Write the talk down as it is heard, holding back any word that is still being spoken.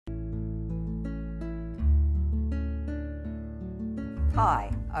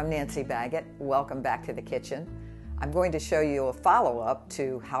Hi, I'm Nancy Baggett. Welcome back to the kitchen. I'm going to show you a follow-up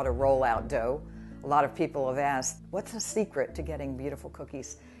to how to roll out dough. A lot of people have asked, what's the secret to getting beautiful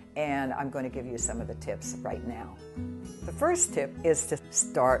cookies? And I'm going to give you some of the tips right now. The first tip is to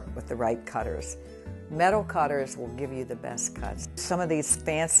start with the right cutters. Metal cutters will give you the best cuts. Some of these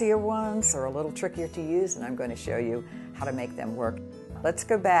fancier ones are a little trickier to use, and I'm going to show you how to make them work. Let's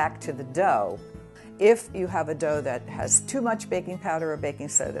go back to the dough. If you have a dough that has too much baking powder or baking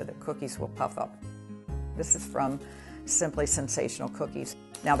soda, the cookies will puff up. This is from Simply Sensational Cookies.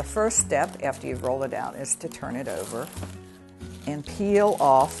 Now the first step after you've rolled it out is to turn it over and peel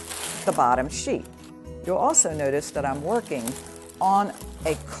off the bottom sheet. You'll also notice that I'm working on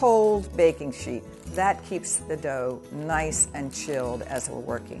a cold baking sheet. That keeps the dough nice and chilled as we're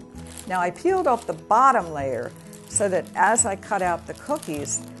working. Now I peeled off the bottom layer so that as I cut out the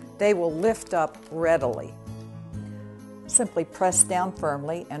cookies, they will lift up readily. Simply press down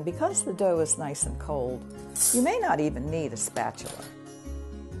firmly, and because the dough is nice and cold, you may not even need a spatula.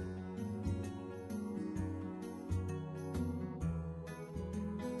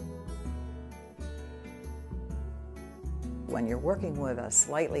 When you're working with a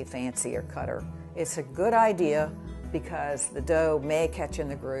slightly fancier cutter, it's a good idea, because the dough may catch in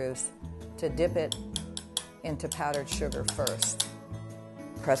the grooves, to dip it into powdered sugar first.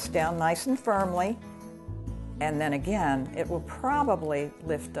 Press down nice and firmly, and then again, it will probably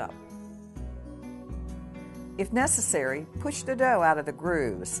lift up. If necessary, push the dough out of the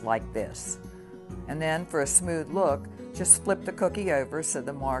grooves like this. And then for a smooth look, just flip the cookie over so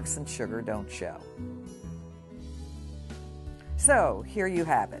the marks and sugar don't show. So here you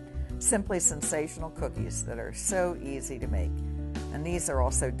have it, Simply Sensational Cookies that are so easy to make. And these are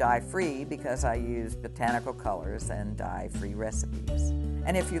also dye-free because I use botanical colors and dye-free recipes.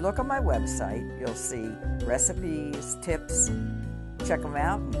 And if you look on my website, you'll see recipes, tips. Check them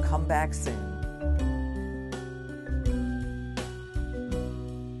out and come back soon.